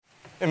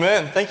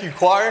Amen. Thank you,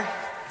 choir.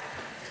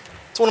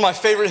 It's one of my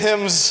favorite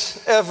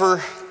hymns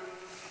ever.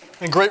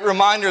 And a great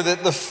reminder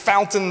that the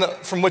fountain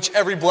from which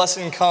every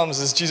blessing comes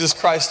is Jesus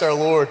Christ our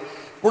Lord.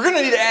 We're going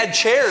to need to add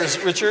chairs,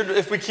 Richard,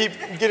 if we keep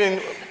getting,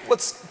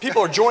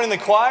 people are joining the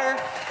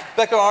choir.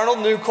 Becca Arnold,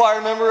 new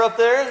choir member up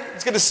there.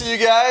 It's good to see you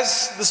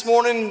guys this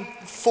morning,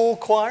 full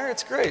choir.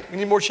 It's great. We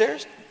need more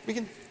chairs? We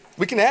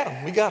can add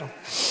them. We got them.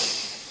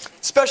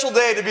 Special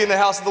day to be in the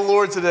house of the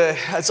Lord today.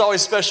 It's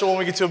always special when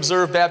we get to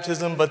observe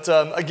baptism, but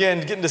again,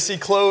 getting to see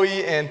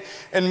Chloe and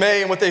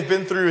May and what they've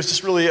been through is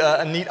just really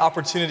a neat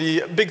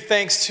opportunity. Big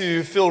thanks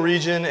to Phil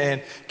Region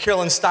and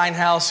Carolyn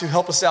Steinhaus who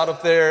help us out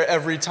up there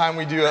every time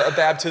we do a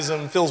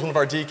baptism. Phil's one of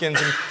our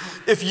deacons. And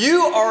if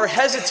you are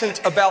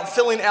hesitant about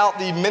filling out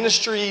the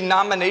ministry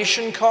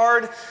nomination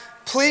card,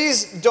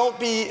 please don't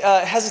be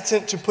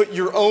hesitant to put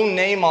your own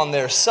name on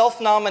there.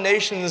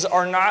 Self-nominations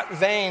are not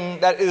vain.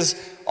 That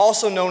is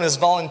also known as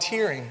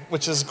volunteering,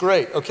 which is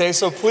great, okay?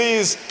 So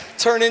please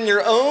turn in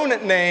your own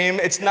name.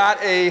 It's not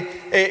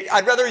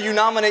I'd rather you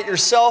nominate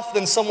yourself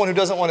than someone who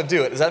doesn't want to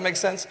do it. Does that make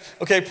sense?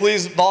 Okay,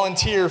 please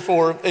volunteer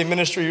for a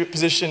ministry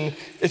position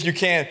if you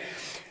can.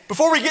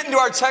 Before we get into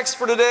our text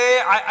for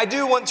today, I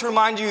do want to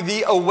remind you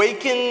the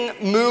Awaken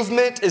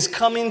movement is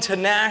coming to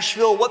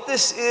Nashville. What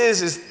this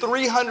is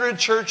 300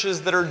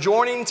 churches that are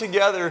joining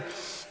together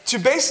to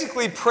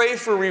basically pray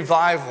for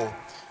revival,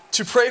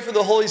 to pray for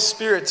the Holy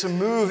Spirit to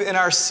move in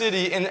our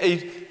city in a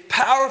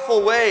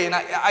powerful way. And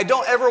I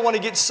don't ever want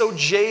to get so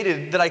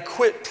jaded that I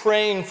quit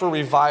praying for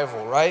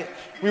revival, right?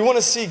 We want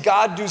to see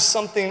God do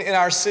something in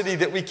our city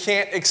that we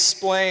can't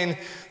explain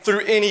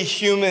through any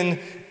human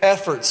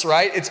efforts,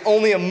 right? It's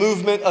only a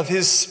movement of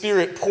His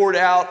Spirit poured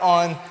out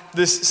on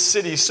this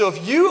city. So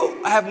if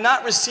you have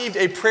not received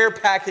a prayer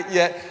packet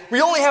yet, we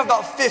only have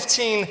about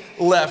 15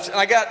 left. And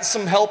I got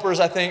some helpers,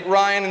 I think,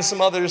 Ryan and some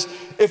others.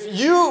 If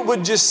you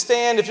would just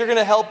stand, if you're going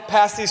to help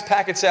pass these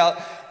packets out,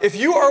 if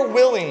you are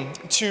willing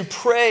to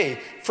pray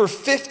for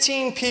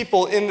 15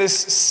 people in this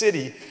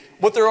city,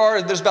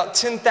 there's about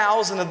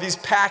 10,000 of these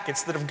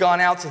packets that have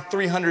gone out to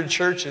 300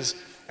 churches.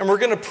 And we're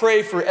going to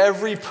pray for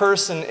every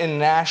person in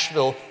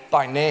Nashville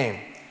by name.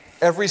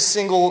 Every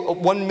single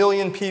 1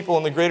 million people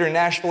in the greater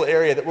Nashville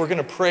area that we're going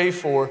to pray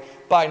for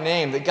by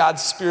name, that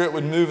God's Spirit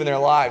would move in their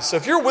lives. So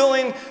if you're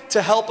willing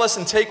to help us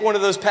and take one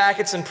of those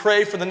packets and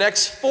pray for the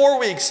next 4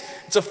 weeks,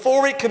 it's a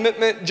 4-week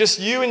commitment, just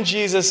you and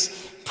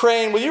Jesus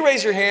praying. Will you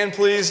raise your hand,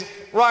 please?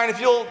 Ryan,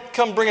 if you'll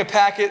come bring a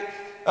packet.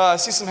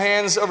 See some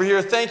hands over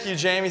here. Thank you,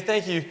 Jamie.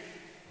 Thank you.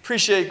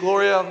 Appreciate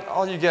Gloria,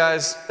 all you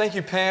guys. Thank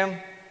you, Pam.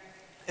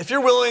 If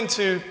you're willing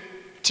to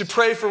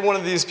pray for one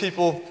of these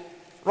people,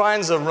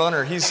 Ryan's a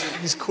runner.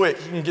 He's quick.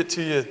 He can get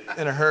to you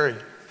in a hurry.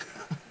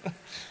 I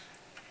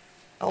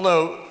don't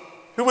know.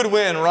 Who would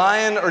win,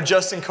 Ryan or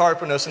Justin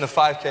Carpanos in a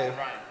 5K?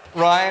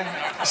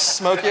 Ryan?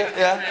 Smoke it?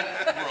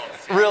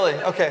 Yeah? Really?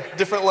 Okay.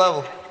 Different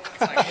level.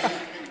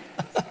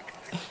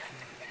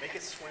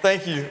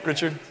 Thank you,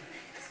 Richard.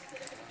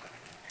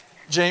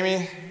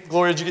 Jamie,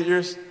 Gloria, did you get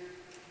yours?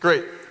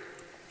 Great.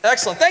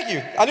 Excellent. Thank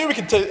you. I knew we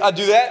could do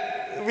that.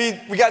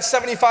 We got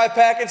 75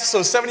 packets,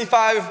 so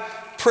 75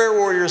 prayer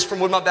warriors from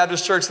Woodmont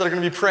Baptist Church that are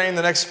going to be praying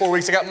the next 4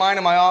 weeks. I got mine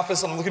in my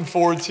office. I'm looking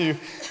forward to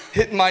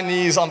hitting my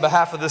knees on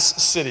behalf of this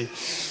city.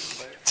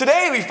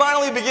 Today, we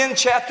finally begin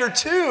chapter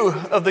 2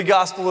 of the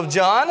Gospel of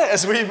John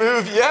as we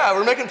move. Yeah,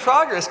 we're making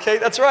progress, Kate.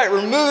 That's right.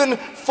 We're moving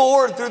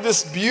forward through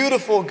this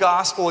beautiful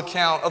gospel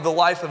account of the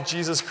life of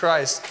Jesus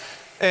Christ.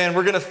 And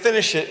we're going to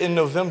finish it in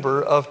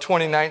November of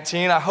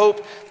 2019. I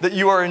hope that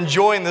you are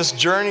enjoying this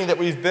journey that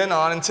we've been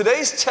on. And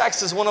today's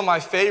text is one of my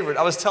favorite.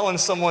 I was telling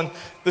someone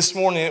this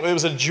morning, it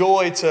was a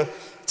joy to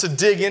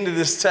dig into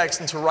this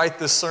text and to write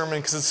this sermon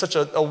because it's such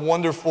a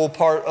wonderful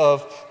part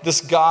of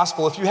this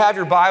gospel. If you have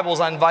your Bibles,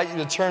 I invite you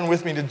to turn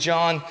with me to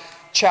John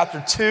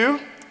chapter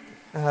 2.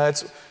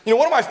 It's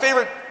one of my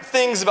favorite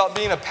things about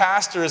being a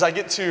pastor is I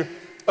get to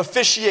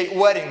officiate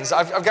weddings.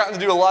 I've gotten to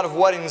do a lot of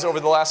weddings over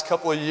the last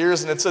couple of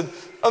years, and it's an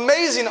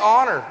amazing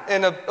honor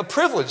and a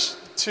privilege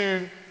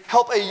to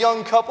help a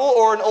young couple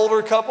or an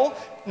older couple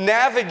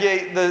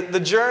navigate the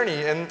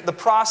journey and the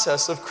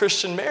process of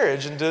Christian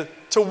marriage and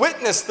to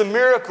witness the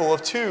miracle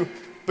of two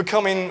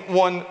becoming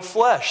one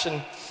flesh.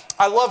 And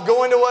I love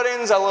going to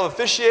weddings. I love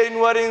officiating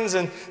weddings.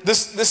 And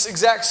this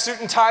exact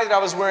suit and tie that I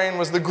was wearing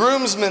was the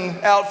groomsman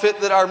outfit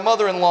that our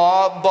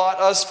mother-in-law bought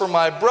us for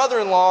my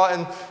brother-in-law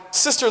and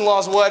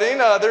sister-in-law's wedding.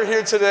 They're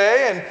here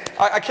today, and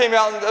I came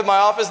out of my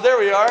office. There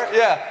we are.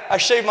 Yeah, I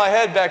shaved my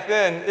head back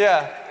then.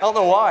 Yeah, I don't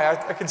know why.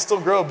 I can still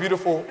grow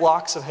beautiful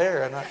locks of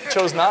hair, and I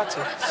chose not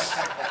to.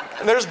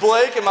 And there's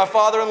Blake and my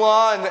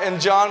father-in-law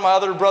and John, my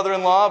other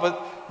brother-in-law.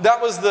 But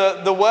that was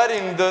the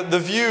wedding, the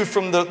view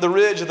from the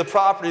ridge of the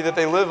property that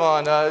they live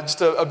on. Just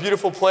a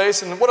beautiful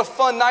place, and what a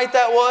fun night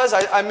that was.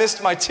 I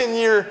missed my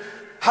 10-year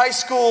high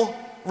school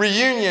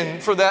reunion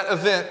for that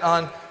event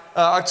on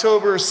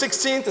October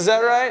 16th. Is that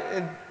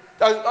right?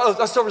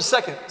 October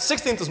 2nd.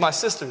 16th was my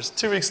sister's.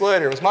 2 weeks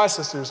later, it was my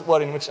sister's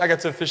wedding, which I got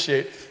to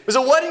officiate. It was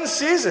a wedding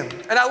season,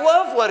 and I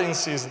love wedding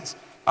seasons.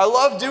 I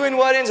love doing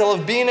weddings. I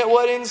love being at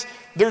weddings.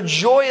 They're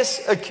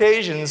joyous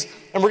occasions,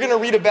 and we're going to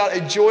read about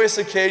a joyous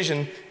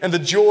occasion and the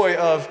joy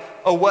of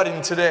a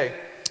wedding today.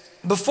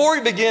 Before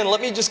we begin, let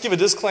me just give a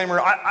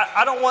disclaimer.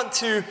 I don't want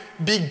to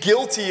be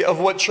guilty of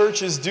what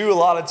churches do a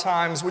lot of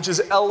times, which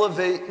is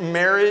elevate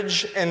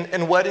marriage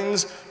and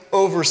weddings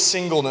over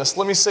singleness.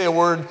 Let me say a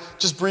word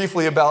just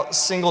briefly about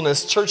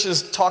singleness.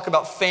 Churches talk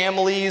about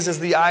families as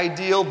the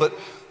ideal, but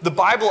the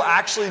Bible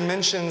actually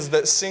mentions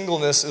that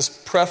singleness is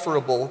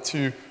preferable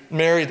to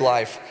married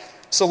life.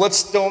 So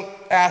don't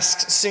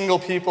ask single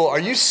people, are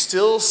you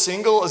still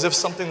single, as if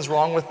something's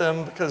wrong with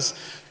them? Because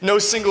no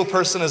single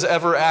person has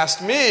ever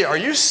asked me, are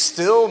you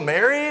still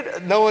married?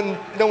 No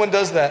one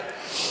does that.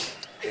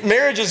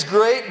 Marriage is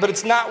great, but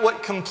it's not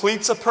what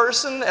completes a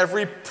person.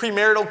 Every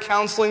premarital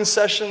counseling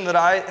session that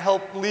I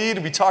help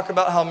lead, we talk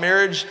about how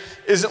marriage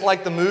isn't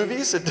like the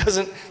movies. It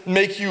doesn't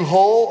make you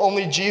whole,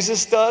 only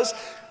Jesus does.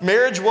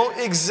 Marriage won't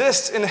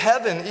exist in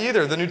heaven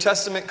either. The New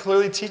Testament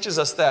clearly teaches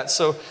us that.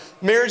 So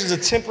marriage is a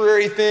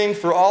temporary thing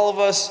for all of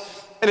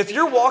us. And if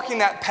you're walking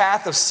that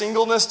path of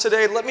singleness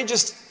today, let me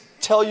just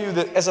tell you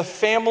that as a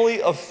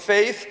family of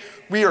faith,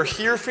 we are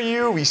here for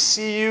you, we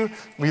see you,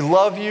 we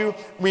love you,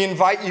 we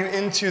invite you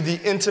into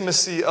the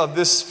intimacy of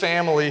this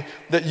family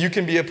that you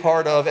can be a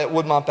part of at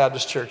Woodmont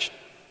Baptist Church.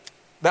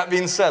 That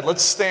being said,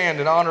 let's stand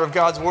in honor of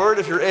God's word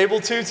if you're able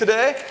to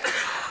today.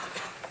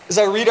 As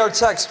I read our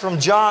text from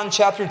John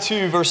chapter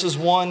 2, verses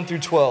 1 through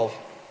 12.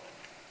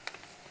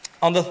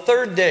 On the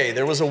third day,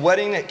 there was a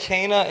wedding at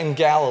Cana in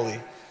Galilee,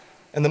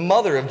 and the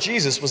mother of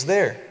Jesus was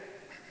there.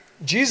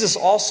 Jesus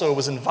also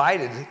was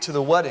invited to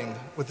the wedding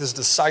with his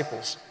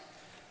disciples.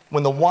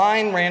 When the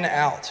wine ran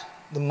out,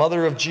 the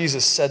mother of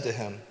Jesus said to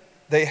him,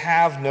 "They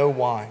have no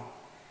wine."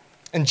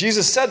 And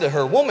Jesus said to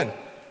her, "Woman,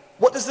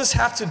 what does this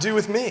have to do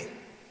with me?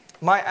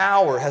 My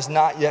hour has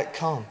not yet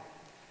come."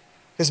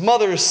 His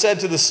mother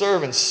said to the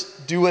servants,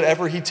 "Do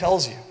whatever he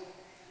tells you."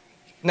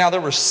 Now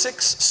there were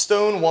 6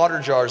 stone water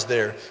jars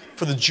there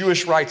for the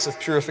Jewish rites of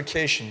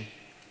purification,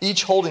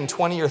 each holding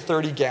 20 or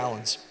 30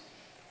 gallons.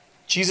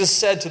 Jesus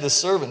said to the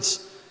servants,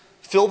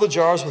 "Fill the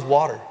jars with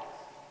water."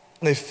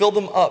 And they filled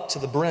them up to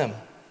the brim.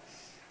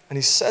 And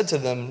he said to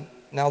them,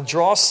 "Now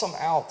draw some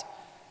out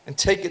and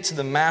take it to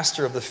the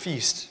master of the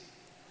feast."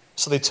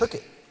 So they took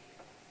it.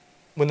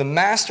 When the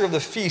master of the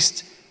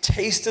feast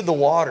tasted the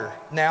water,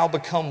 now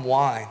become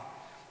wine,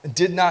 and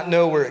did not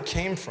know where it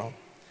came from,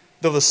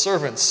 though the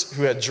servants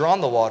who had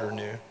drawn the water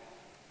knew,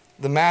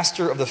 the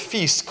master of the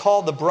feast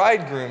called the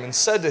bridegroom and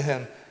said to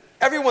him,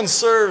 "Everyone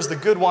serves the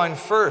good wine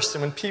first,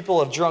 and when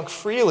people have drunk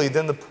freely,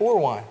 then the poor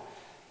wine.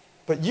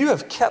 But you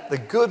have kept the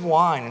good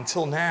wine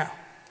until now."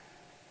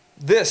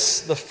 This,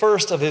 the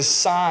first of his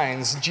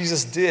signs,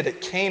 Jesus did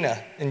at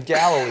Cana in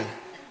Galilee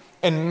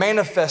and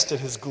manifested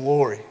his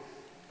glory.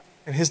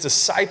 And his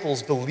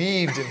disciples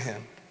believed in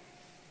him.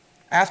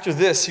 After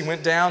this, he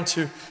went down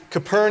to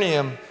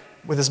Capernaum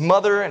with his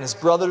mother and his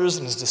brothers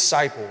and his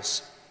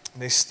disciples.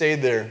 And they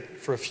stayed there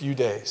for a few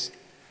days.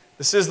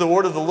 This is the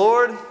word of the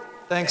Lord.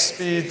 Thanks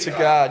be to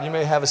God. You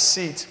may have a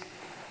seat.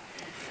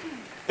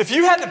 If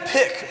you had to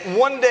pick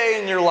one day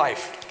in your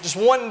life, just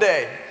one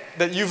day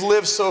that you've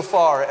lived so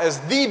far as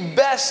the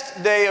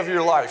best day of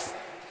your life,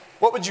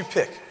 what would you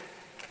pick?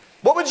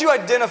 What would you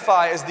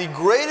identify as the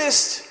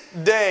greatest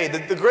day,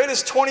 the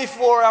greatest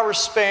 24-hour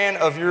span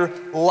of your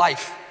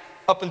life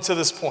up until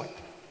this point?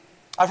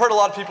 I've heard a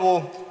lot of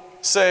people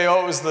say,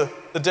 it was the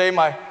day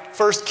my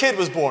first kid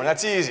was born.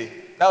 That's easy.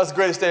 That was the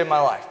greatest day of my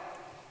life.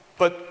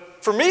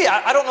 But for me,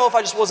 I don't know if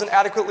I just wasn't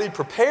adequately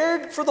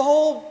prepared for the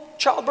whole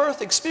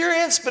childbirth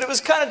experience, but it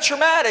was kind of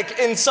traumatic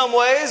in some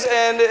ways,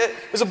 and it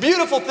was a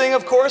beautiful thing,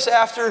 of course,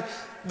 after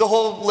the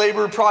whole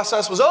labor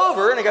process was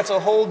over, and I got to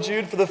hold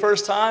Jude for the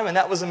first time, and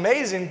that was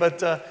amazing,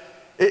 but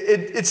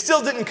it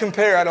still didn't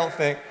compare, I don't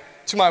think,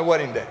 to my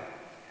wedding day.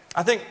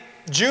 I think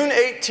June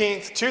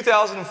 18th,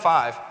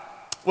 2005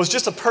 was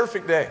just a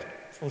perfect day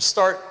from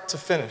start to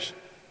finish.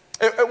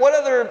 At what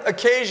other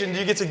occasion do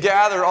you get to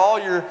gather all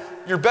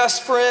your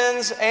best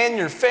friends and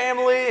your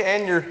family,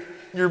 and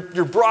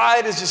your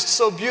bride is just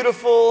so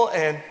beautiful,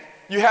 and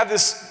you have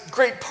this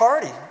great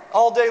party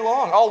all day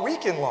long, all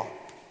weekend long,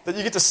 that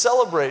you get to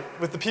celebrate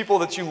with the people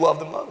that you love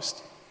the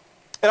most?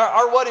 And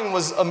our wedding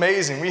was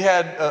amazing. We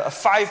had a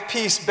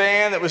 5-piece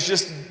band that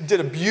did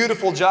a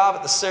beautiful job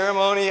at the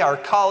ceremony. Our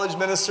college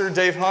minister,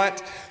 Dave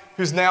Hunt,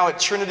 who's now at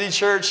Trinity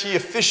Church, he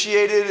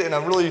officiated in a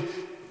really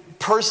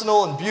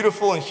personal and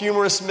beautiful and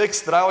humorous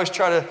mix that I always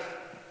try to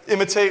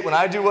imitate when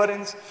I do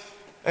weddings.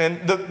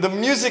 And the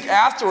music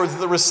afterwards,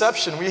 the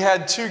reception, we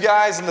had 2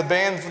 guys in the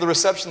band for the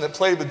reception that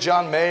played with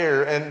John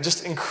Mayer, and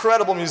just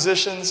incredible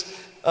musicians.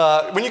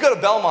 When you go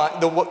to Belmont,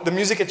 the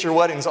music at your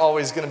wedding is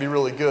always going to be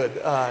really good.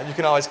 You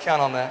can always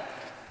count on that.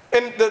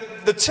 And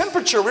the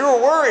temperature, we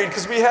were worried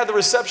because we had the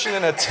reception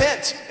in a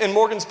tent in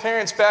Morgan's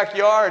parents'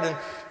 backyard, and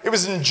it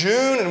was in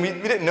June, and we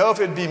didn't know if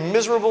it'd be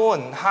miserable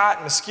and hot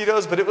and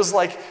mosquitoes, but it was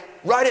like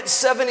right at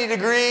 70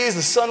 degrees,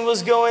 the sun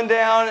was going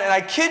down, and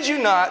I kid you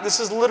not, this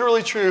is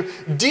literally true,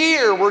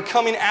 deer were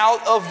coming out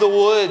of the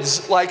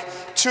woods, like,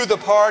 to the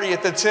party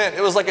at the tent.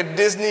 It was like a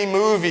Disney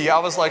movie. I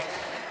was like,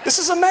 this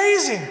is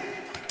amazing.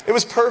 It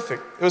was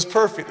perfect. It was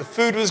perfect. The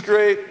food was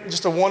great.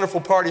 Just a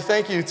wonderful party.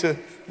 Thank you to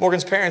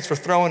Morgan's parents for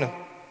throwing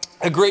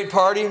a great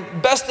party.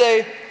 Best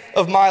day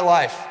of my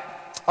life.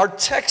 Our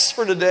text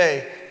for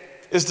today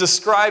is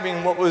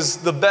describing what was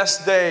the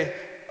best day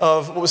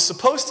of what was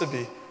supposed to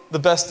be the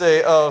best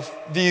day of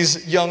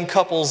these young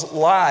couples'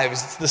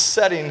 lives. It's the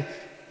setting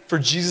for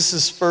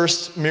Jesus'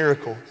 first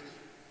miracle.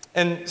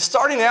 And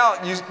starting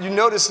out, you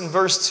notice in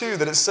verse 2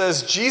 that it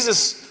says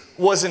Jesus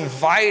was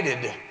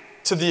invited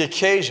to the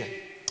occasion.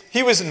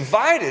 He was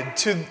invited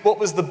to what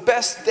was the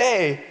best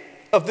day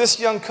of this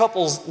young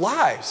couple's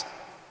lives.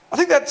 I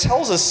think that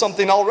tells us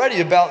something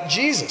already about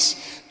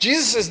Jesus.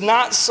 Jesus is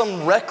not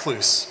some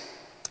recluse.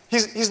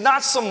 He's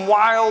not some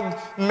wild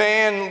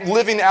man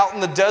living out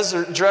in the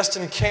desert dressed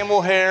in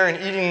camel hair and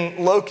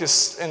eating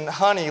locusts and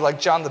honey like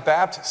John the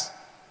Baptist.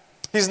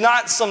 He's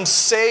not some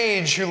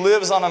sage who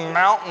lives on a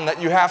mountain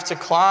that you have to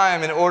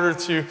climb in order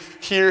to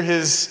hear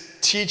his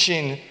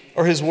teaching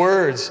or his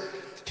words.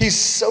 He's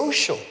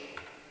social.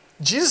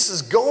 Jesus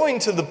is going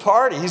to the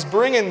party. He's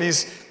bringing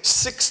these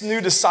 6 new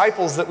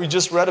disciples that we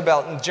just read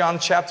about in John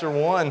chapter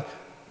 1.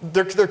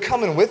 They're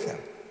coming with him.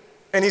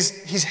 And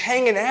he's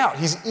hanging out.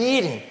 He's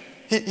eating.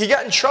 He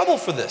got in trouble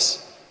for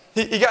this.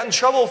 He got in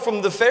trouble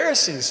from the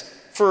Pharisees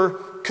for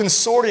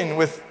consorting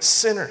with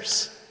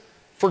sinners,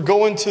 for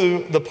going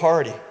to the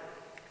party.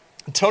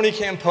 Tony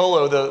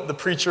Campolo, the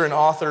preacher and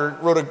author,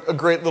 wrote a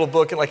great little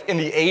book in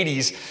the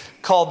 80s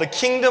called The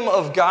Kingdom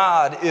of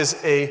God is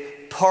a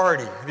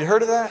Party. Have you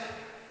heard of that?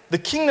 The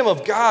kingdom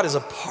of God is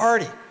a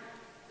party.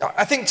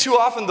 I think too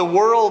often the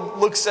world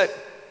looks at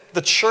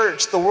the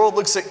church, the world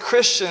looks at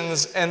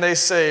Christians, and they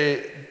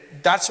say,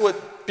 that's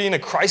what being a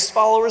Christ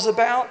follower is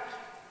about?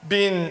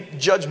 Being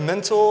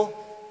judgmental,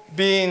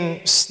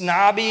 being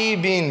snobby,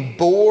 being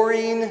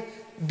boring,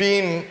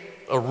 being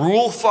a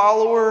rule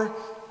follower.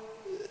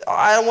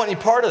 I don't want any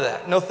part of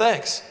that. No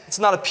thanks. It's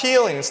not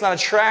appealing. It's not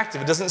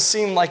attractive. It doesn't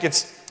seem like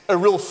it's a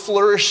real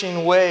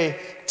flourishing way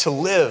to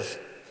live.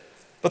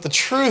 But the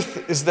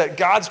truth is that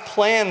God's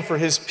plan for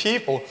his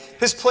people,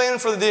 his plan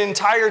for the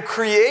entire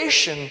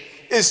creation,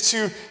 is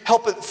to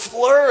help it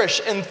flourish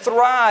and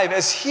thrive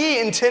as he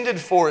intended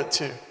for it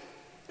to,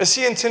 as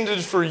he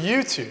intended for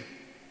you to,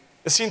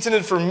 as he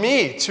intended for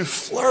me to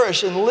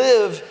flourish and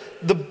live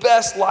the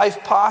best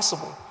life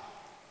possible.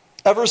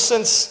 Ever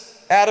since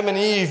Adam and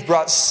Eve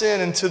brought sin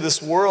into this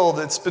world,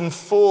 it's been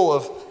full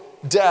of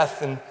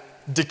death and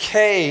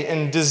decay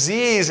and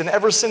disease. And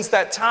ever since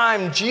that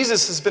time,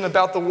 Jesus has been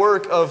about the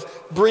work of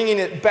bringing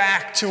it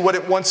back to what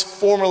it once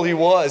formerly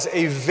was,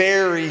 a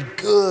very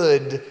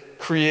good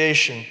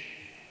creation.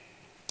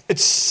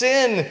 It's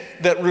sin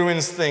that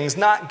ruins things,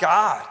 not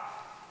God.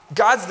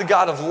 God's the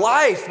God of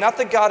life, not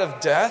the God of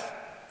death.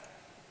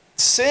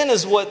 Sin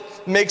is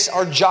what makes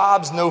our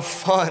jobs no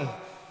fun.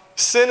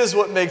 Sin is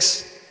what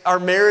makes our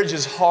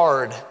marriages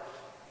hard.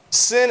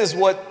 Sin is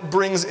what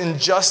brings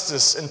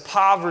injustice and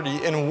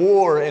poverty and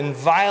war and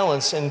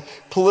violence and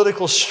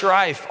political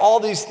strife. All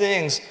these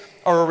things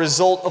are a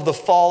result of the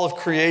fall of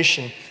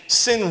creation.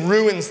 Sin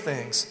ruins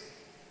things.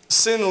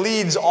 Sin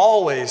leads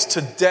always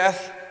to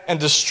death and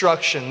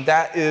destruction.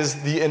 That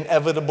is the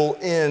inevitable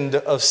end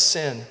of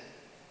sin.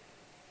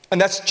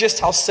 And that's just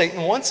how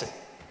Satan wants it.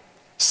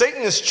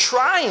 Satan is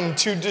trying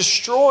to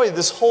destroy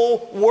this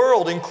whole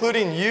world,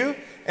 including you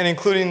and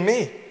including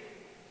me.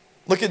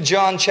 Look at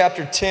John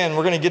chapter 10.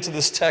 We're going to get to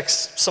this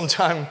text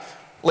sometime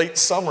late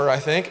summer, I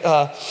think.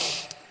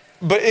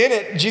 But in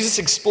it, Jesus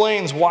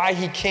explains why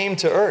he came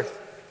to earth.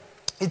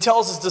 He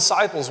tells his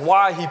disciples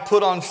why he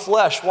put on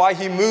flesh, why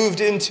he moved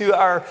into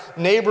our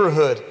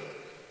neighborhood.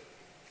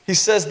 He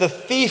says, the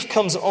thief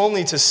comes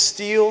only to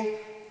steal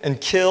and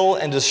kill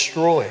and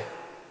destroy.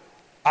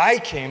 I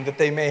came that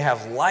they may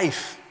have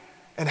life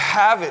and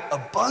have it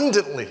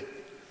abundantly.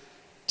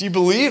 Do you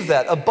believe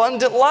that?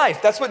 Abundant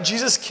life. That's what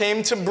Jesus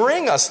came to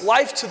bring us,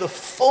 life to the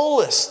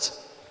fullest.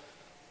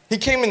 He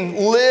came and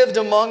lived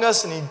among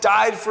us, and he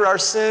died for our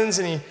sins,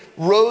 and he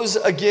rose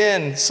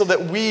again so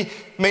that we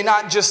may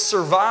not just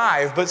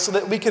survive, but so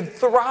that we could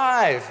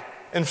thrive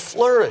and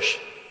flourish.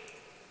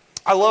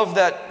 I love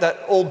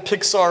that old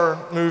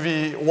Pixar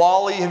movie,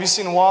 WALL-E. Have you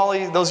seen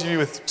WALL-E? Those of you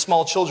with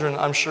small children,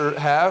 I'm sure,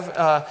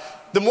 have.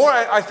 The more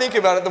I think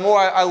about it, the more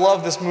I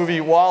love this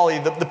movie, WALL-E.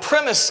 The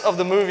premise of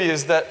the movie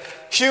is that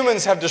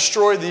humans have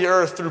destroyed the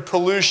earth through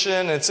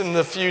pollution. It's in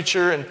the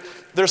future, and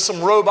there's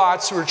some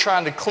robots who are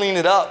trying to clean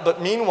it up.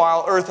 But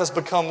meanwhile, earth has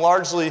become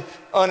largely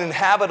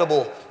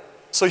uninhabitable.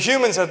 So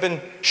humans have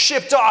been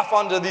shipped off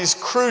onto these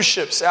cruise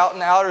ships out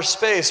in outer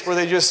space where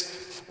they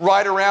just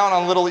ride around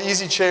on little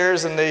easy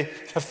chairs, and they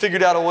have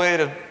figured out a way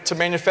to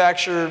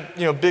manufacture,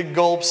 big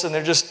gulps, and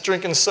they're just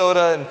drinking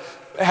soda and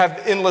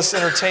have endless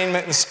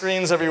entertainment and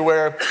screens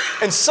everywhere.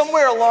 And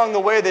somewhere along the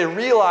way, they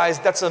realize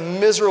that's a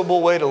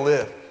miserable way to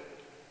live,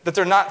 that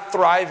they're not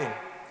thriving.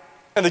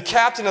 And the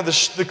captain of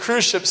the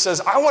cruise ship says,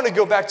 I want to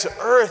go back to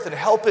earth and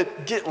help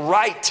it get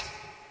right.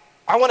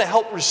 I want to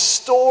help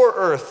restore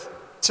earth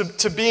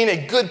to being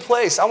a good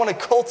place. I want to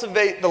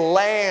cultivate the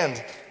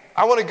land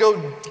I want to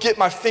go get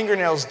my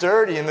fingernails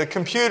dirty. And the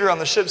computer on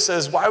the ship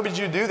says, why would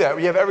you do that?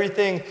 We have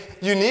everything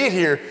you need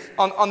here.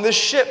 On this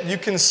ship, you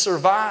can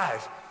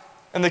survive.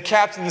 And the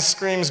captain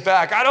screams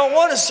back, I don't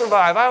want to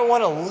survive. I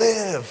want to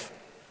live.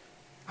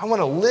 I want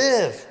to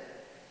live.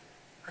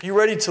 Are you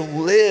ready to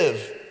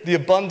live the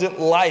abundant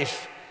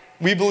life?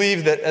 We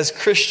believe that as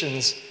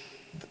Christians,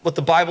 what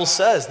the Bible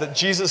says, that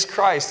Jesus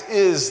Christ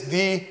is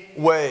the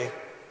way,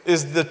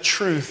 is the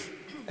truth,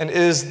 and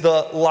is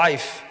the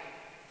life.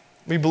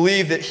 We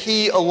believe that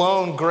He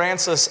alone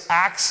grants us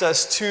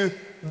access to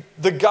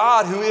the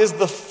God who is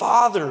the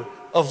Father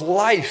of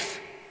life.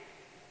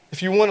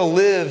 If you want to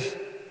live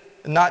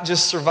and not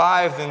just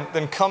survive,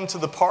 then come to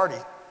the party.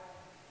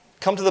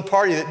 Come to the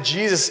party that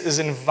Jesus is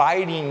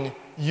inviting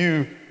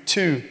you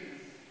to.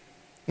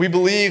 We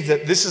believe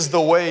that this is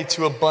the way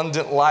to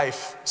abundant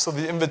life. So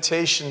the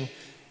invitation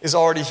is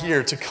already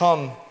here to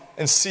come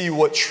and see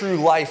what true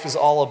life is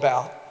all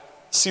about.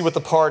 See what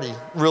the party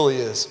really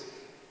is.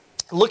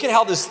 Look at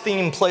how this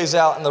theme plays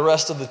out in the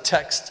rest of the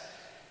text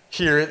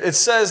here. It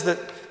says that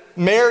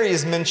Mary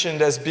is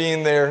mentioned as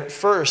being there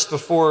first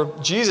before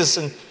Jesus,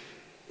 and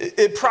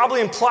it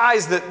probably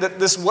implies that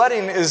this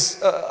wedding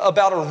is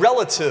about a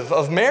relative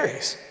of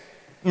Mary's.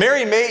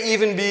 Mary may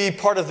even be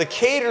part of the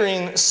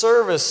catering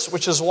service,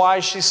 which is why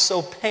she's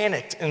so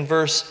panicked in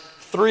verse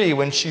 3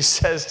 when she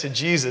says to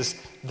Jesus,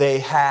 they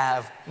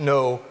have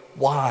no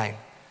wine.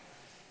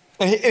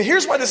 And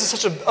here's why this is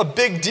such a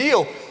big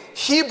deal.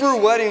 Hebrew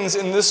weddings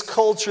in this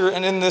culture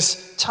and in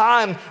this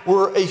time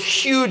were a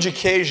huge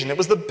occasion. It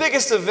was the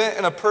biggest event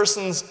in a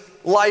person's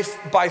life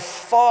by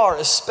far,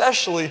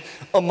 especially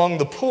among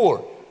the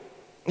poor.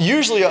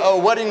 Usually a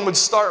wedding would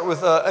start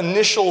with an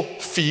initial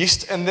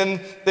feast, and then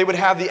they would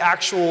have the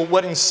actual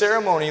wedding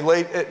ceremony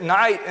late at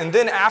night. And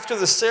then after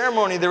the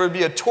ceremony, there would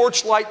be a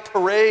torchlight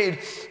parade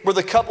where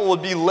the couple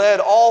would be led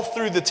all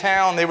through the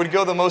town. They would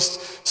go the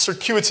most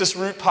circuitous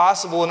route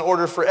possible in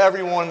order for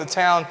everyone in the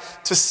town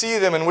to see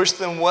them and wish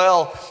them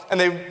well. And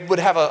they would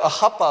have a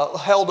huppah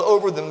held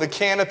over them, the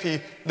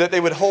canopy that they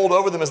would hold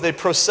over them as they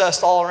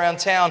processed all around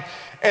town.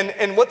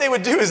 And what they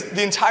would do is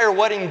the entire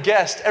wedding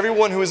guest,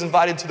 everyone who was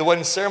invited to the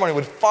wedding ceremony,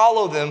 would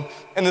follow them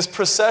in this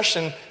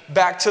procession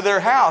back to their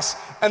house.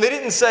 And they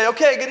didn't say,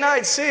 okay, good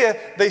night, see ya.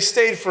 They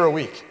stayed for a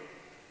week.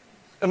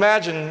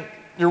 Imagine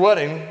your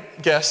wedding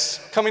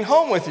guests coming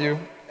home with you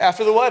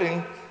after the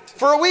wedding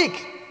for a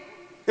week.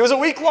 It was a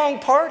week-long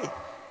party,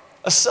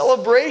 a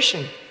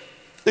celebration.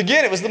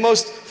 Again, it was the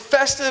most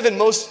festive and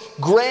most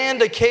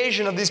grand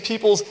occasion of these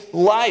people's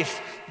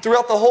life.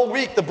 Throughout the whole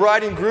week, the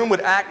bride and groom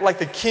would act like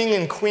the king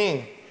and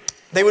queen.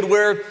 They would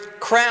wear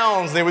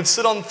crowns, they would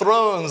sit on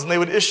thrones, and they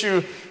would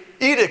issue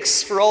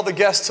edicts for all the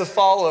guests to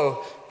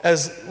follow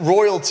as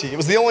royalty. It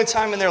was the only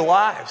time in their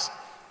lives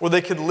where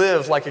they could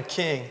live like a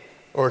king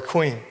or a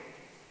queen.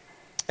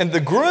 And the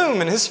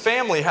groom and his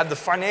family had the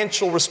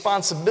financial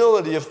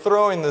responsibility of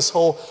throwing this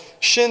whole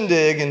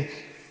shindig, and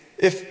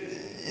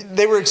if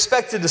they were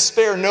expected to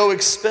spare no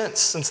expense,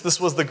 since this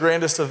was the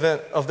grandest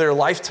event of their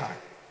lifetime.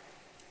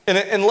 And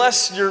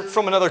unless you're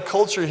from another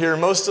culture here,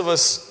 most of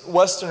us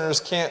Westerners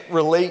can't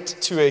relate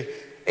to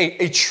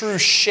a true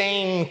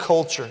shame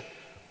culture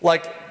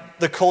like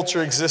the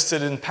culture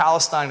existed in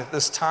Palestine at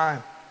this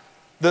time.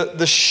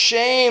 The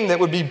shame that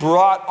would be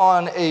brought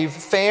on a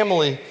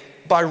family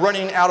by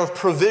running out of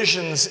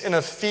provisions in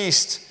a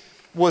feast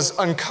was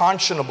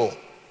unconscionable.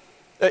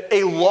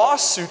 A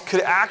lawsuit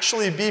could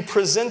actually be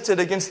presented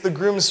against the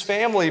groom's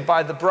family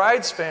by the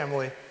bride's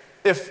family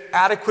if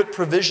adequate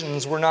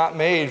provisions were not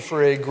made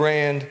for a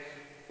grand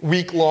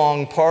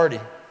week-long party.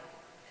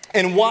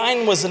 And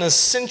wine was an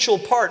essential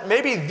part,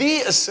 maybe the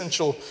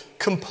essential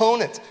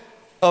component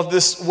of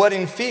this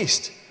wedding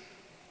feast.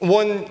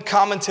 One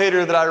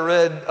commentator that I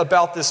read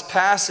about this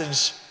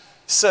passage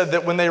said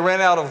that when they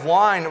ran out of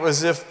wine, it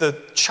was as if the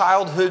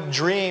childhood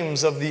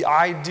dreams of the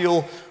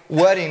ideal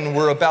wedding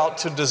were about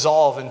to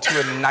dissolve into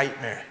a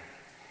nightmare.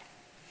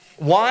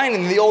 Wine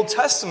in the Old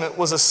Testament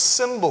was a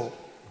symbol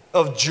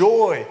of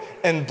joy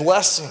and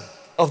blessing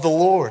of the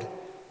Lord.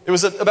 It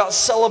was about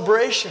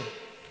celebration.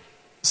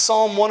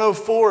 Psalm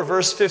 104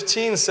 verse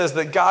 15 says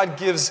that God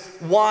gives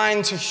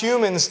wine to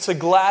humans to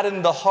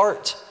gladden the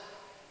heart.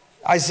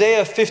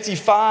 Isaiah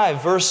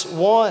 55 verse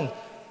 1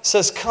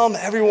 says, come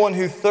everyone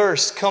who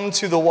thirsts, come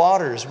to the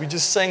waters. We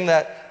just sang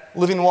that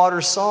Living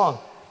Waters song.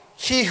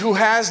 He who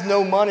has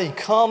no money,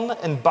 come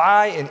and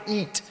buy and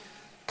eat.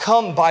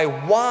 Come buy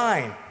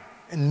wine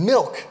and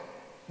milk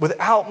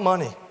without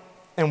money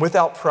and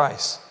without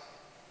price.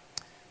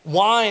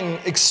 Wine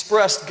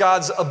expressed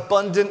God's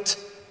abundant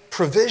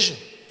provision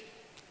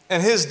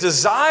and his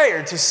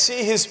desire to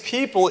see his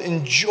people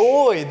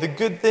enjoy the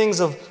good things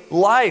of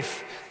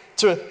life,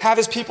 to have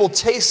his people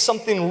taste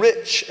something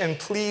rich and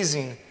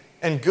pleasing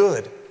and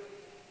good.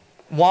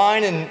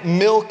 Wine and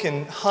milk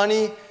and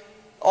honey,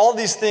 all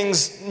these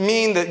things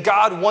mean that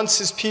God wants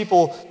his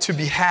people to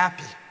be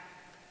happy.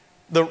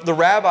 The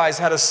rabbis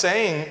had a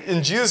saying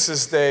in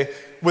Jesus' day,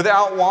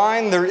 without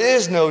wine, there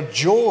is no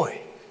joy.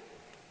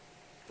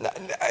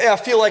 I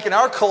feel like in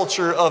our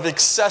culture of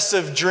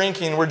excessive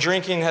drinking, where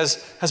drinking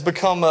has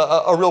become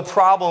a real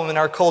problem in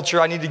our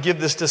culture, I need to give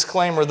this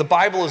disclaimer. The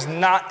Bible is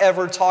not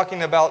ever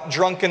talking about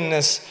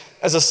drunkenness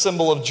as a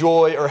symbol of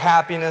joy or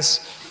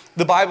happiness.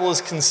 The Bible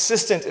is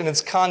consistent in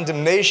its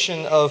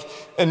condemnation of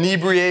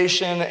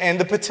inebriation and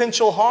the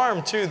potential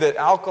harm, too, that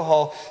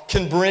alcohol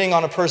can bring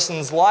on a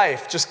person's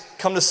life. Just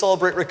come to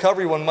Celebrate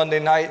Recovery one Monday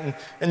night,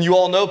 and you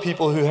all know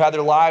people who had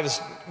their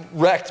lives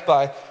wrecked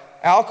by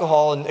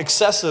alcohol and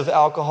excessive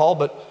alcohol.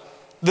 But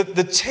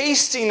the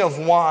tasting of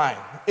wine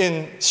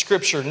in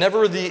Scripture,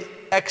 never the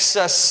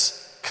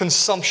excess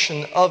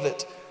consumption of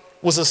it,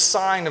 was a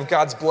sign of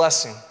God's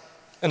blessing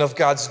and of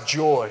God's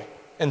joy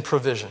and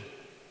provision.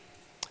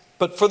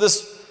 But for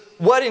this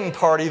wedding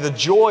party, the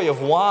joy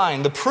of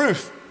wine, the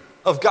proof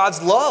of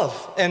God's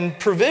love and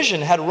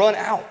provision had run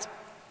out.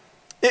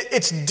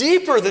 It's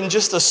deeper than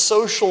just a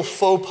social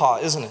faux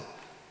pas, isn't it?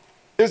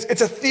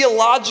 It's a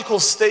theological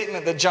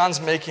statement that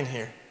John's making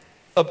here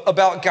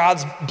about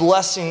God's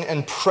blessing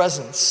and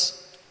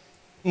presence.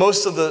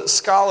 Most of the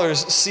scholars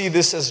see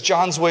this as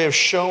John's way of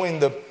showing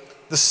the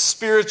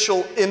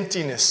spiritual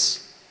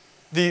emptiness,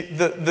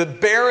 the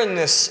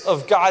barrenness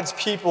of God's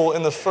people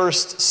in the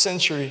first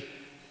century.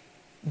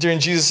 During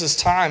Jesus'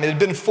 time, it had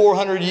been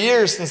 400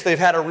 years since they've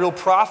had a real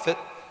prophet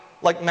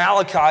like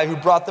Malachi who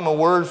brought them a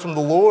word from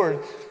the Lord.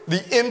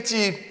 The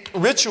empty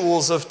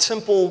rituals of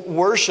temple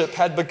worship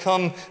had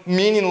become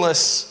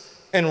meaningless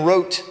and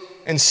rote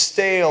and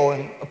stale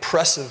and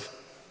oppressive.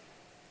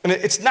 And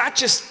it's not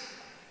just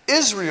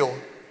Israel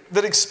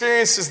that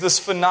experiences this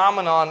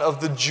phenomenon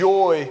of the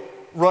joy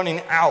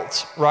running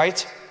out,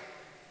 right?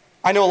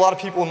 I know a lot of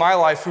people in my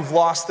life who've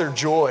lost their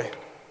joy.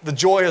 The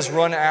joy has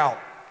run out.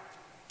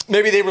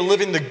 Maybe they were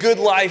living the good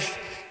life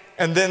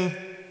and then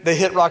they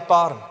hit rock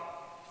bottom.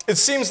 It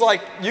seems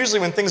like usually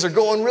when things are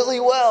going really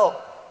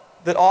well,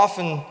 that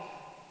often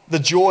the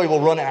joy will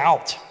run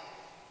out.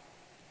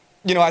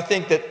 You know, I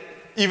think that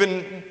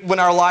even when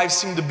our lives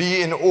seem to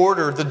be in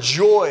order, the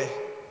joy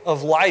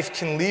of life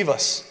can leave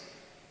us.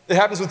 It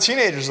happens with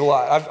teenagers a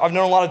lot. I've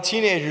known a lot of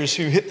teenagers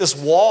who hit this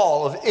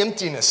wall of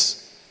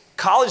emptiness.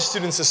 College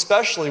students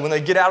especially, when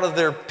they get out of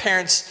their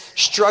parents'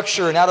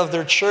 structure and out of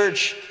their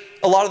church,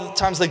 a lot of the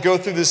times they go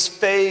through this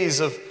phase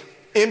of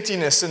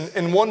emptiness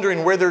and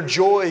wondering where their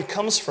joy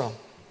comes from.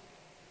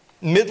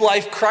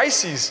 Midlife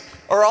crises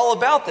are all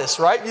about this,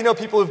 right? You know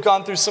people who've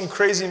gone through some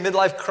crazy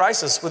midlife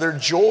crisis where their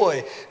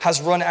joy has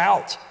run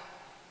out.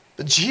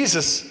 But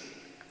Jesus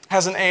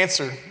has an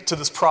answer to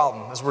this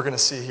problem, as we're going to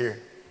see here.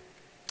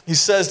 He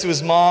says to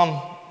his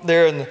mom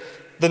there in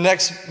the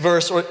next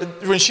verse, or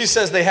when she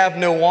says they have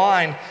no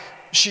wine,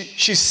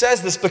 she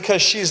says this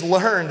because she's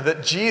learned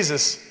that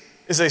Jesus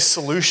is a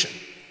solution.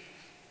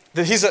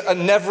 That he's a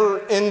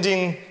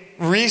never-ending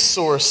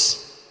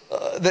resource,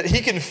 that he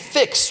can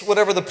fix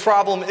whatever the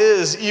problem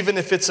is, even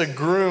if it's a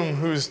groom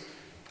who's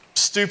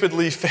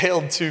stupidly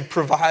failed to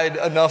provide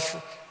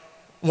enough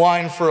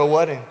wine for a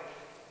wedding.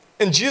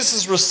 And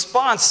Jesus'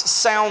 response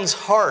sounds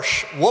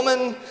harsh.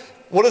 Woman,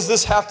 what does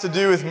this have to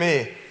do with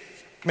me?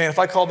 Man, if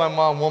I called my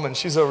mom woman,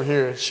 she's over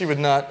here, she would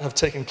not have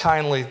taken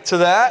kindly to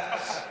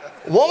that.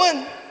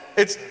 Woman,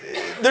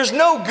 there's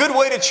no good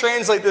way to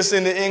translate this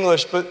into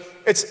English, but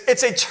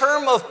it's a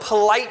term of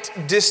polite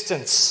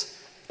distance.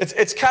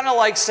 It's kind of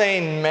like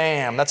saying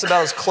ma'am. That's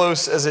about as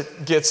close as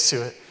it gets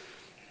to it.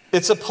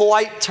 It's a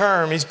polite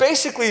term. He's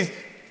basically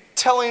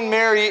telling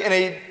Mary in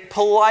a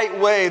polite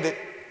way that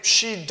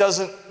she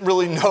doesn't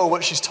really know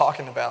what she's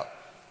talking about.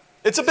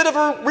 It's a bit of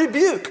a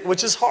rebuke,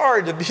 which is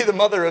hard to be the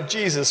mother of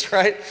Jesus,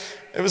 right?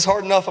 It was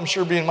hard enough, I'm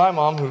sure, being my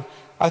mom, who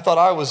I thought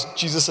I was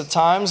Jesus at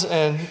times,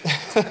 and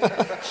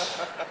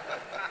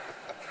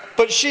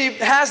but she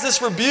has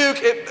this rebuke,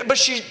 but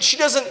she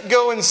doesn't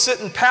go and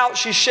sit and pout.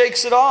 She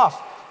shakes it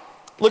off.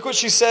 Look what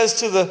she says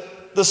to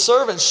the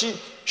servants.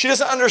 She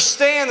doesn't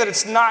understand that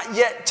it's not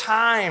yet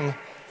time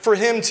for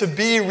him to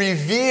be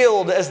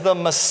revealed as the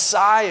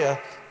Messiah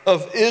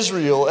of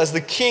Israel, as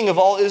the King of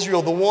all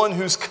Israel, the one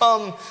who's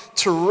come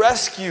to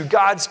rescue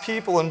God's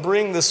people and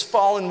bring this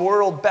fallen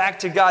world back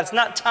to God. It's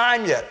not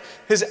time yet.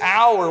 His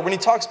hour, when he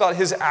talks about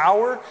his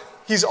hour,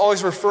 he's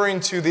always referring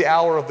to the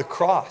hour of the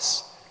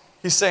cross.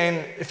 He's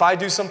saying, if I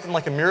do something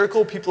like a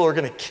miracle, people are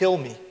going to kill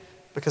me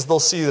because they'll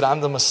see that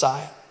I'm the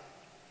Messiah.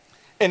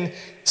 And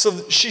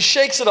so she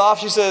shakes it off.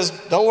 She says,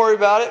 don't worry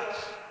about it.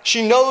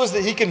 She knows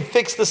that he can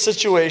fix the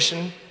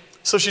situation.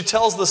 So she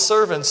tells the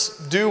servants,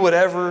 do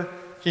whatever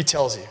he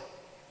tells you.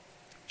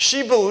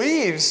 She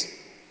believes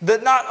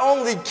that not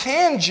only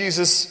can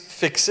Jesus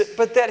fix it,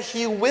 but that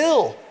he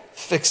will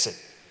fix it.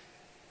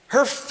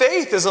 Her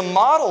faith is a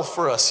model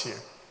for us here.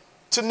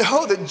 To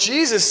know that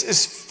Jesus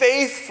is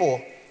faithful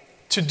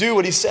to do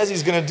what he says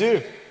he's going to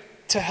do,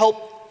 to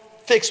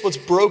help fix what's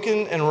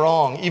broken and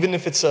wrong, even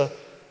if it's a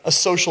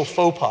social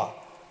faux pas.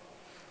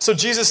 So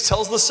Jesus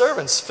tells the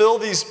servants, fill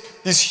these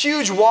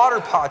huge water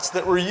pots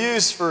that were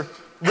used for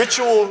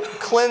ritual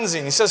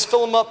cleansing. He says,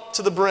 fill them up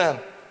to the brim.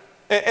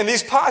 And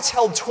these pots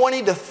held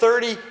 20 to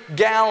 30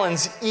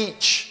 gallons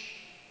each.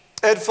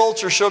 Ed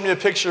Fulcher showed me a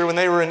picture when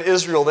they were in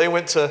Israel. They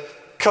went to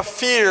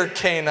Kafir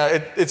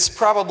Cana. It's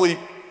probably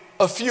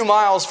a few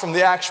miles from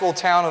the actual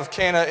town of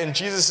Cana in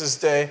Jesus'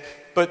 day,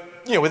 but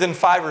within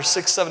 5 or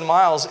 6, 7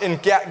 miles in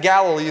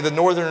Galilee, the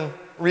northern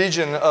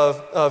region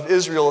of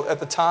Israel at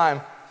the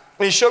time.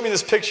 And he showed me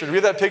this picture. Do we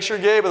have that picture,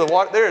 Gabe, of the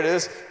water? There it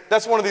is.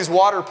 That's one of these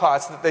water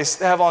pots that they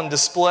have on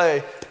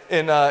display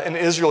in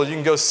Israel. You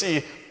can go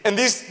see. And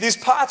these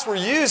pots were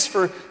used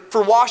for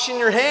washing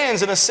your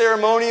hands in a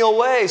ceremonial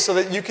way so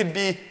that you could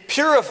be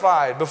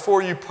purified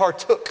before you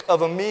partook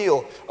of a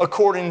meal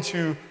according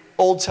to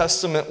Old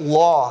Testament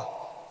law.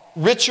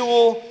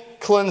 Ritual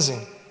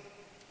cleansing.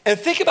 And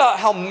think about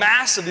how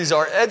massive these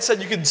are. Ed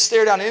said you could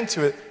stare down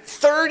into it.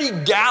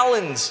 30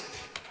 gallons.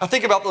 I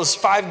think about those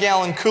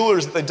 5-gallon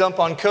coolers that they dump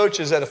on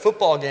coaches at a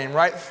football game,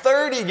 right?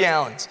 30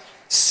 gallons.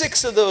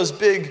 6 of those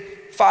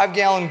big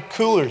 5-gallon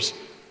coolers.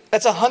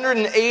 That's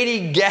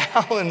 180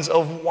 gallons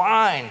of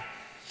wine.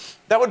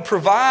 That would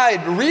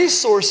provide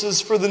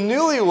resources for the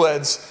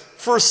newlyweds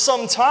for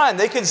some time.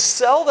 They could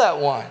sell that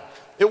wine.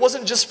 It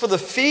wasn't just for the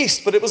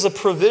feast, but it was a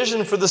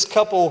provision for this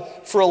couple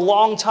for a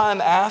long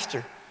time after.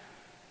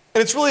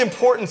 And it's really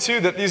important, too,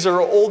 that these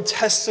are Old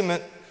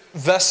Testament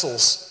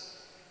vessels,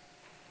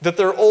 that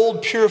they're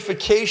old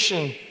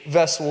purification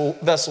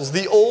vessels,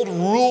 the old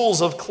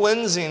rules of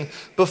cleansing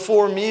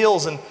before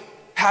meals and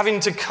having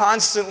to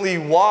constantly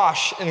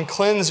wash and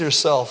cleanse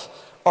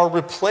yourself are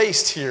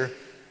replaced here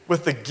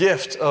with the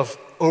gift of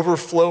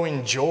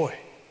overflowing joy.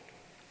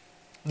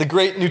 The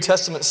great New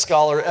Testament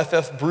scholar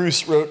F.F.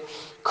 Bruce wrote,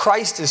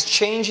 "Christ is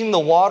changing the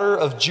water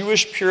of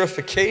Jewish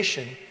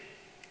purification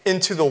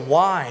into the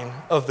wine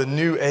of the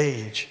new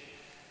age."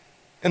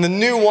 And the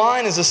new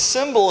wine is a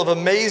symbol of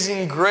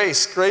amazing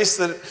grace, grace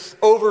that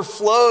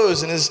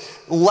overflows and is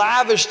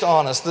lavished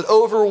on us, that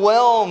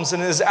overwhelms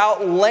and is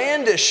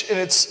outlandish in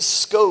its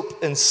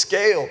scope and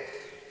scale.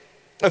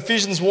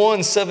 Ephesians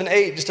 1, 7,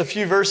 8, just a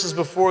few verses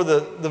before the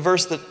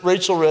verse that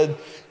Rachel read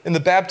in the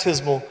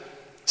baptismal,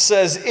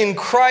 says, "In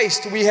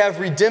Christ we have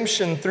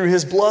redemption through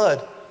his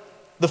blood,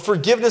 the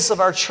forgiveness of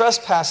our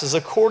trespasses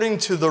according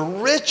to the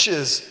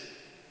riches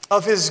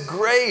of his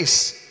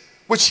grace,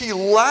 which he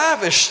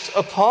lavished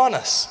upon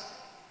us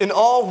in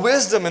all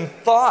wisdom and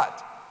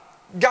thought."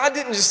 God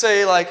didn't just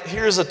say,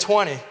 here's a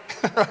 20,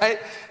 right?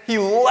 He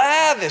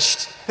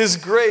lavished his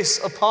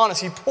grace upon us.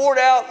 He poured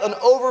out an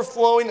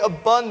overflowing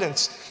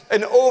abundance,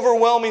 an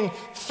overwhelming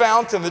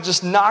fountain that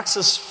just knocks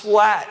us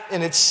flat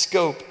in its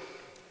scope.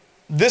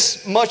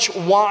 This much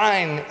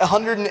wine,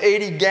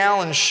 180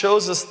 gallons,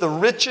 shows us the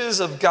riches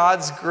of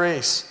God's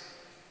grace,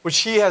 which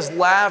he has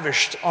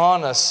lavished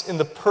on us in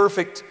the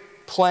perfect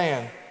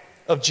plan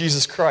of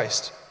Jesus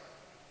Christ.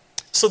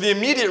 So the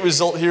immediate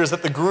result here is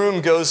that the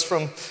groom goes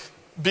from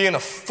being a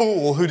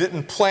fool who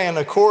didn't plan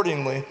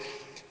accordingly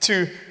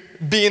to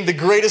being the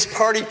greatest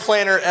party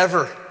planner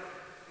ever.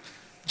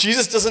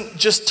 Jesus doesn't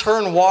just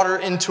turn water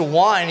into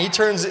wine, he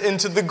turns it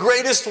into the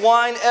greatest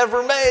wine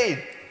ever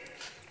made.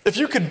 If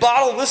you could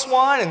bottle this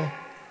wine and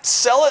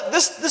sell it,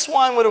 this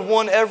wine would have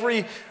won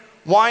every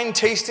wine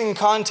tasting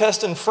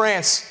contest in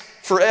France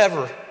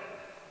forever.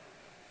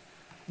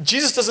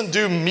 Jesus doesn't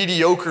do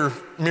mediocre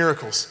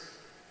miracles.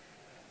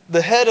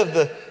 The head of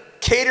the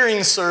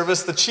catering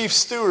service, the chief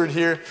steward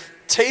here,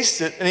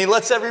 tastes it and he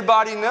lets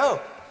everybody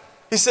know.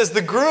 He says,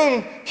 the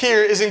groom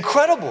here is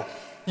incredible.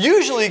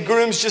 Usually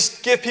grooms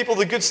just give people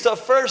the good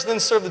stuff first, then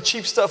serve the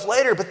cheap stuff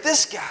later. But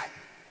this guy,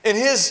 in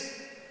his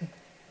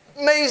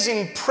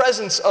amazing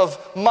presence of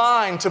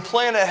mind to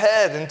plan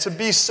ahead and to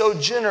be so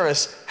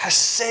generous, has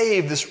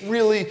saved this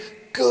really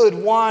good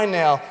wine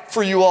now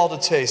for you all to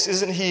taste.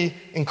 Isn't he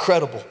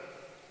incredible?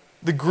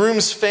 The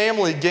groom's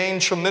family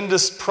gained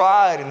tremendous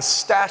pride and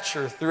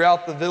stature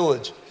throughout the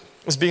village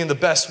as being the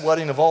best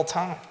wedding of all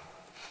time.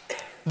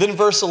 Then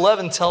verse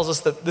 11 tells us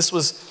that this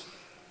was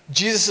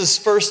Jesus'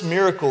 first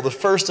miracle, the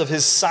first of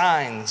his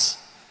signs.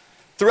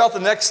 Throughout the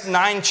next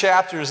 9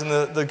 chapters in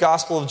the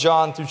Gospel of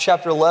John through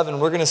chapter 11,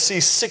 we're going to see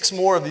 6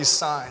 more of these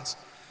signs.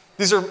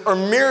 These are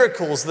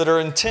miracles that are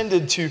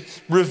intended to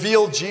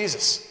reveal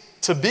Jesus,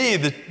 to be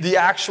the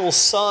actual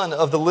Son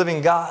of the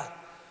living God.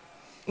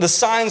 The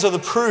signs are the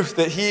proof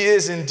that he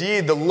is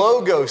indeed the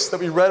Logos that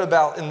we read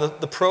about in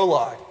the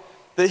prologue,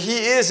 that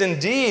he is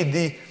indeed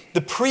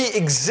the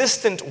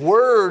pre-existent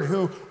Word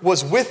who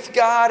was with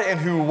God and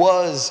who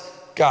was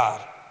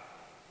God.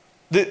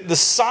 The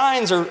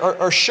signs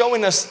are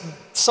showing us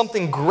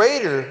something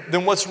greater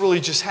than what's really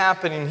just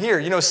happening here.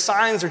 You know,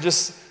 signs are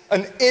just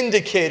an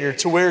indicator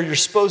to where you're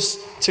supposed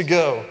to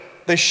go.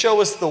 They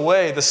show us the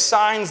way. The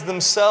signs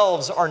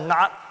themselves are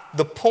not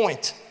the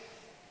point.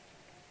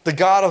 The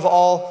God of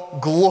all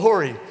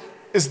glory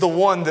is the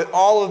one that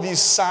all of these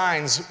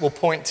signs will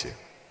point to.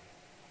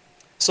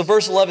 So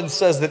verse 11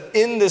 says that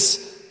in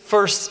this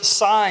first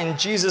sign,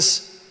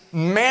 Jesus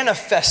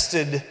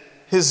manifested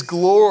his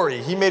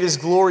glory. He made his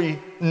glory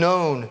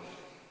known.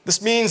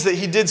 This means that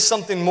he did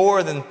something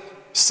more than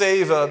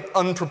save an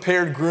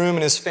unprepared groom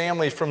and his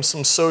family from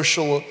some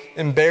social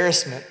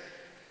embarrassment.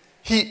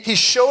 He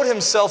showed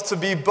himself to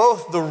be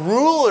both the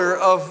ruler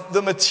of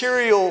the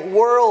material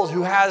world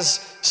who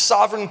has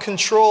sovereign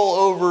control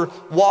over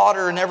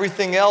water and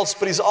everything else,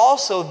 but he's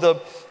also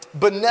the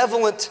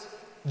benevolent,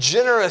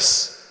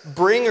 generous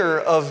bringer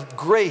of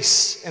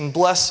grace and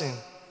blessing.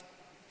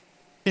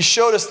 He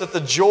showed us that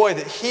the joy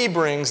that he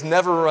brings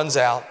never runs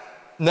out,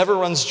 never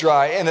runs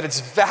dry, and that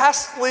it's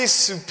vastly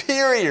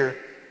superior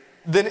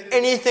than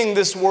anything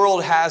this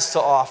world has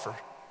to offer.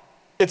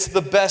 It's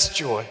the best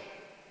joy.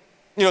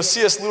 You know,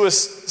 C.S.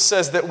 Lewis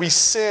says that we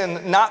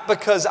sin not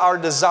because our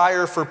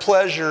desire for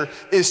pleasure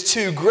is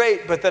too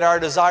great, but that our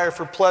desire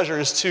for pleasure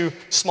is too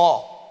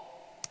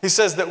small. He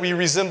says that we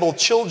resemble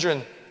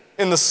children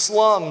in the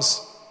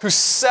slums who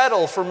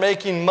settle for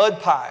making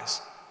mud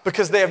pies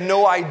because they have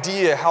no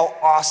idea how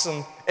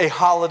awesome a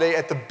holiday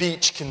at the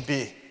beach can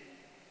be.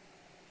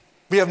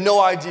 We have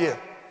no idea.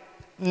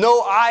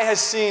 No eye has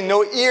seen,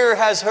 no ear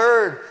has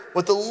heard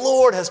what the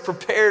Lord has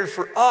prepared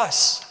for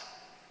us.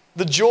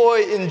 The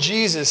joy in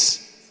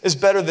Jesus is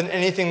better than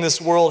anything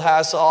this world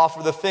has to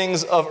offer. The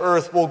things of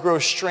earth will grow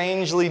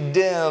strangely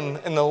dim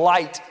in the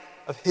light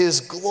of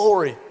his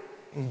glory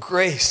and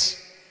grace.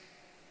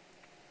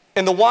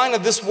 And the wine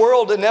of this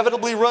world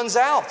inevitably runs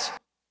out.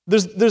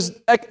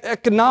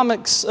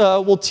 Economics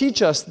will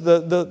teach us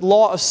the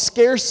law of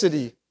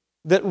scarcity,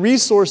 that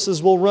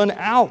resources will run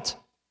out.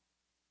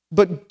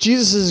 But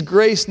Jesus'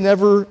 grace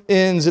never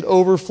ends. It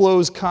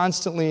overflows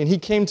constantly. And he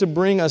came to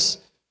bring us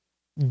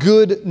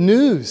good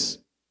news,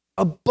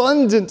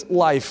 abundant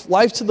life,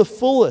 life to the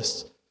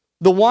fullest.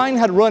 The wine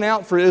had run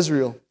out for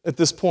Israel at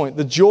this point.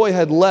 The joy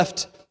had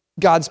left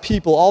God's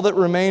people. All that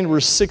remained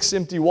were 6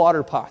 empty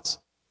water pots.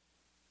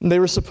 And they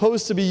were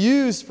supposed to be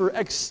used for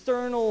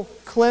external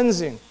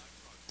cleansing,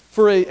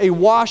 for a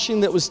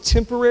washing that was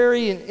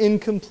temporary and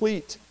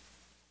incomplete.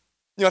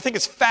 You know, I think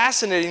it's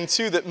fascinating,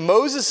 too, that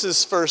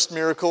Moses' first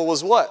miracle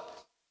was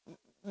what?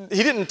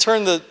 He didn't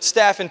turn the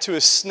staff into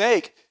a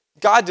snake.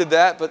 God did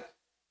that, but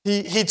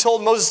he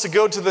told Moses to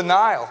go to the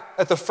Nile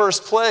at the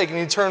first plague, and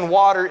he turned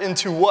water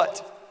into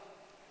what?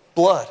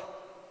 Blood.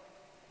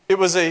 It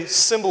was a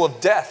symbol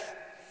of death.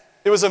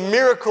 It was a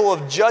miracle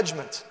of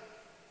judgment.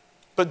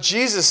 But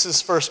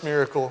Jesus' first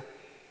miracle,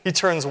 he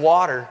turns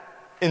water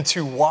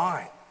into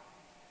wine.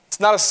 It's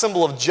not a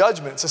symbol of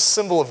judgment. It's a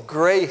symbol of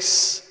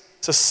grace.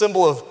 It's a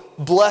symbol of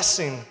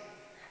blessing.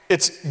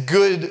 It's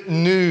good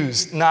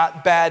news,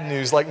 not bad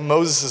news like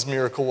Moses'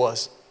 miracle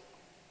was.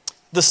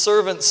 The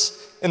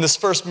servants in this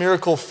first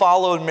miracle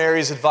followed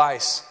Mary's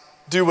advice.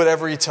 Do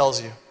whatever he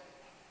tells you.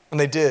 And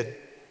they did.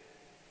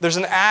 There's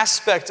an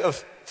aspect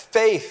of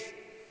faith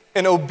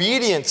and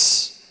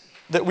obedience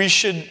that we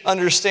should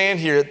understand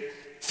here.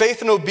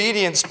 Faith and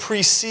obedience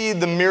precede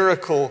the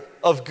miracle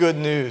of good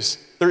news.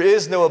 There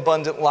is no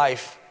abundant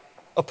life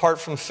apart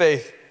from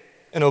faith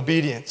and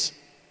obedience.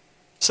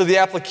 So the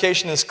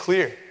application is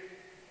clear.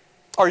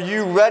 Are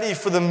you ready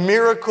for the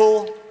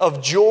miracle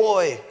of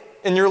joy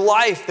in your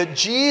life that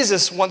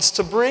Jesus wants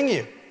to bring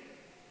you?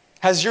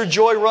 Has your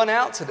joy run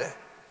out today?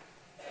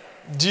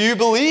 Do you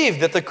believe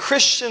that the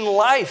Christian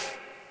life,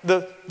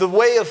 the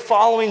way of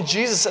following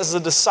Jesus as a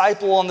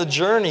disciple on the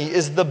journey,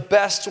 is the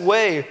best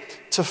way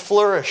to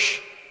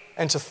flourish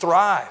and to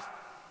thrive?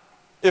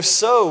 If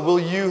so, will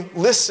you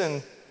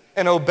listen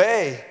and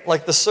obey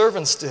like the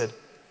servants did?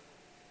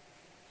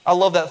 I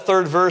love that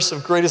third verse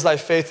of Great is Thy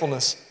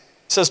Faithfulness.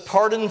 It says,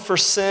 pardon for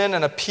sin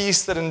and a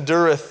peace that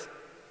endureth,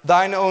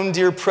 thine own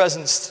dear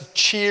presence to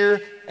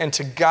cheer and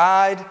to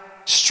guide,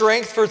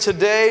 strength for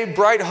today,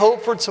 bright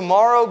hope for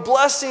tomorrow,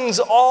 blessings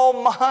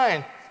all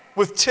mine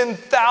with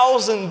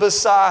 10,000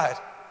 beside.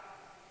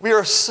 We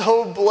are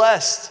so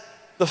blessed.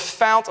 The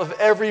fount of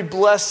every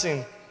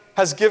blessing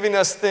has given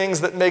us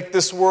things that make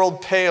this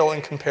world pale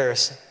in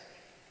comparison.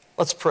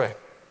 Let's pray.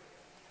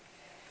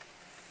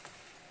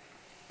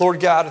 Lord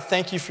God,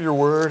 thank you for your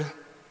word.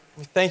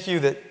 We thank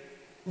you that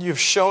you've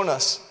shown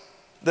us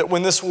that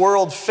when this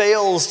world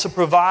fails to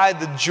provide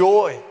the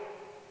joy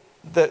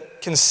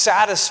that can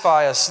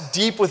satisfy us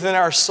deep within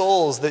our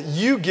souls, that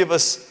you give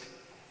us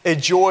a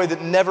joy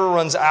that never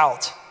runs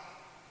out.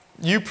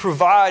 You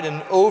provide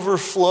an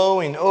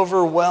overflowing,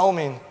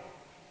 overwhelming,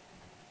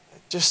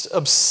 just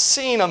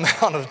obscene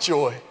amount of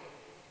joy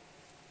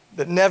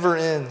that never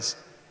ends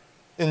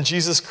in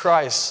Jesus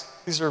Christ.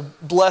 These are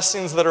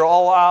blessings that are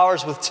all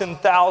ours with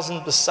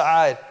 10,000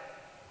 beside.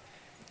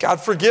 God,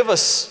 forgive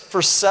us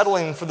for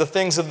settling for the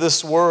things of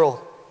this world.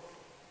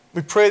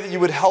 We pray that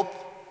you would help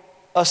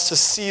us to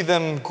see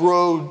them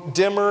grow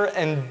dimmer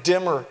and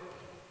dimmer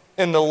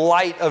in the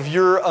light of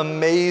your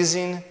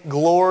amazing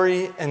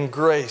glory and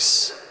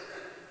grace.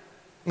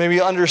 May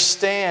we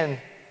understand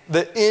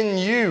that in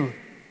you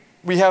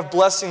we have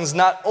blessings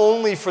not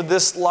only for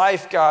this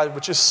life, God,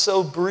 which is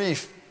so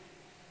brief,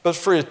 but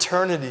for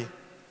eternity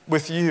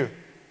with you.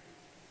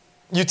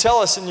 You tell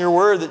us in your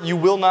word that you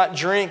will not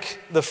drink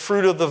the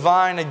fruit of the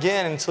vine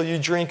again until you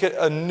drink it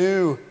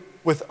anew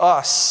with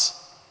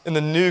us in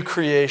the new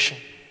creation.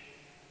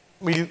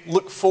 We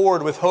look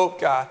forward with hope,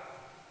 God.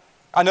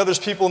 I know there's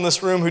people in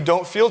this room who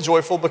don't feel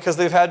joyful because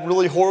they've had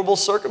really horrible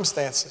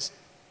circumstances.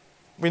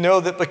 We know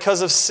that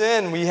because of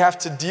sin, we have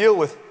to deal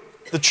with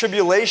the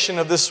tribulation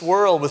of this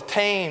world, with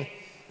pain,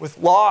 with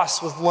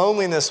loss, with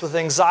loneliness, with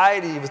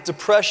anxiety, with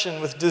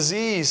depression, with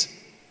disease.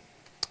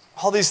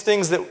 All these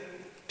things that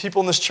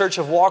people in this church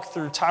have walked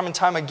through time and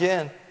time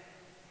again.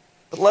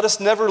 But let us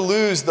never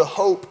lose the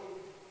hope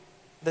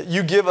that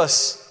you give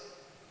us,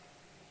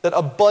 that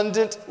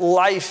abundant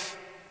life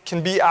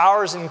can be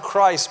ours in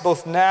Christ,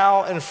 both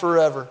now and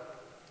forever,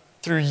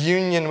 through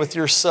union with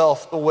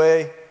yourself, the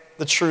way,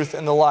 the truth,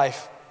 and the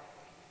life.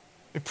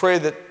 We pray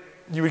that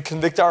you would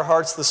convict our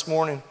hearts this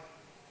morning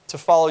to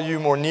follow you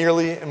more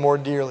nearly and more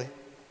dearly.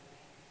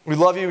 We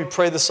love you. We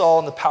pray this all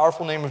in the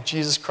powerful name of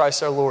Jesus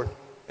Christ our Lord.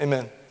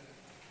 Amen.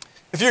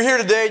 If you're here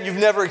today and you've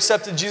never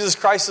accepted Jesus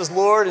Christ as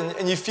Lord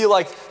and you feel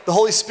like the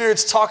Holy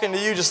Spirit's talking to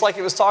you just like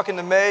it was talking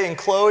to May and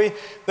Chloe,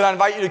 then I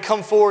invite you to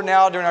come forward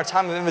now during our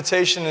time of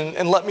invitation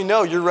and let me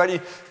know you're ready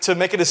to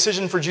make a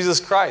decision for Jesus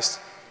Christ.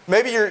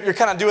 Maybe you're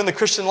kind of doing the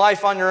Christian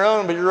life on your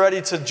own, but you're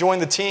ready to join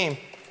the team.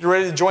 You're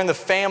ready to join the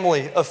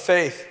family of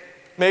faith.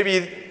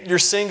 Maybe you're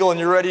single and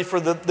you're ready for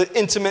the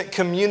intimate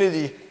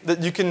community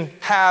that you can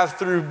have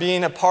through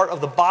being a part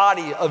of the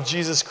body of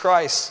Jesus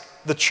Christ,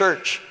 the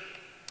church.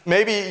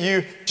 Maybe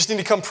you just need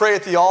to come pray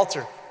at the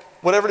altar.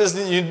 Whatever it is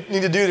that you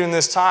need to do during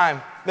this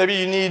time. Maybe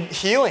you need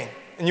healing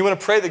and you want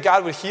to pray that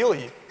God would heal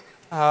you.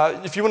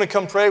 If you want to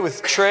come pray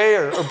with Trey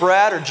or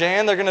Brad or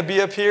Jan, they're going to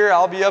be up here.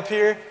 I'll be up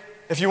here.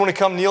 If you want to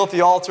come kneel at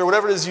the altar,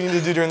 whatever it is you need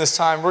to do during this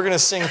time, we're going to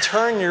sing,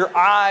 "Turn Your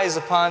Eyes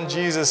Upon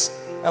Jesus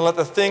and Let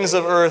the Things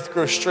of Earth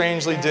Grow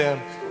Strangely Dim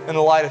in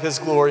the Light of His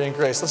Glory and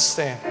Grace." Let's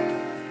stand.